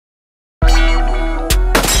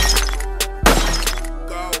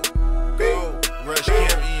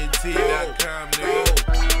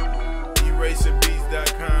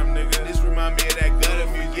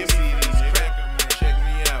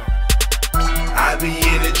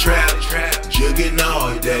jugging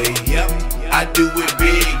all day. I do it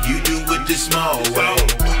big, you do it the small way.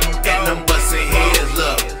 And I'm busting heads,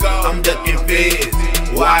 look, I'm ducking feds.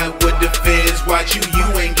 Why would the feds watch you? You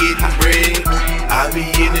ain't getting bread. I be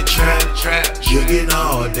in the trap, jugging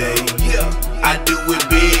all day. I do it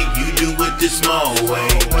big, you do it the small way.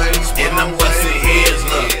 And I'm busting heads,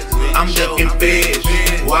 look, I'm ducking feds.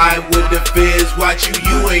 Why would the feds watch you?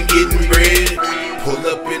 You ain't getting bread. Pull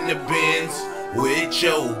up in the Benz with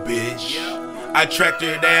your bitch. I tracked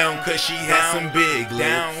her down cause she had some big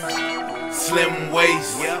lips. Slim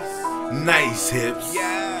waist, nice hips.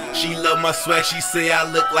 She love my swag, she say I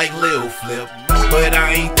look like Lil Flip. But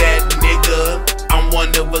I ain't that nigga, I'm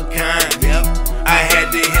one of a kind. I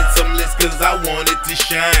had to hit some lists cause I wanted to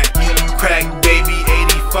shine. Crack baby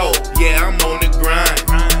 84, yeah I'm on the grind.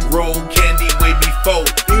 Roll candy way before,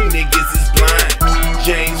 you niggas is blind.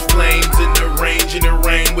 James flames in the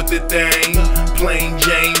rain with the thing. Plain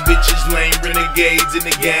Jane, bitches lame, renegades in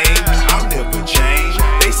the game. I'll never change,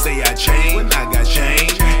 they say I changed when I got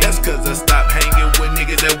changed. That's cause I stopped hanging with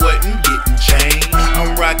niggas that wasn't getting changed.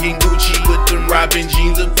 I'm rocking Gucci with them Robin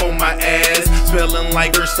jeans up on my ass. Smelling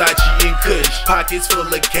like Versace and Kush, pockets full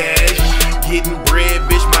of cash. Getting bread,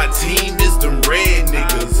 bitch, my team is them red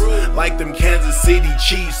niggas. Like them Kansas City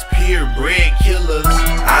Chiefs, purebred killers.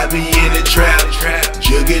 I be in the trap,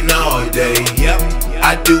 jugging all day.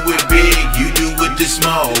 I do it big, you do it the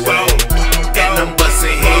small way. And I'm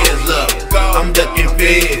busting heads, look, I'm ducking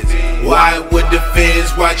feds. Why would the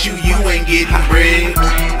feds watch you? You ain't getting bread.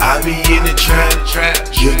 I be in the trap,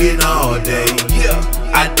 jugging all day.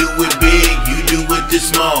 I do it big, you do it the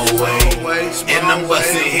small way. And I'm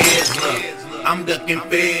busting heads, look, I'm ducking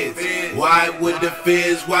feds. Why would the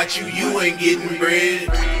feds watch you? You ain't getting bread.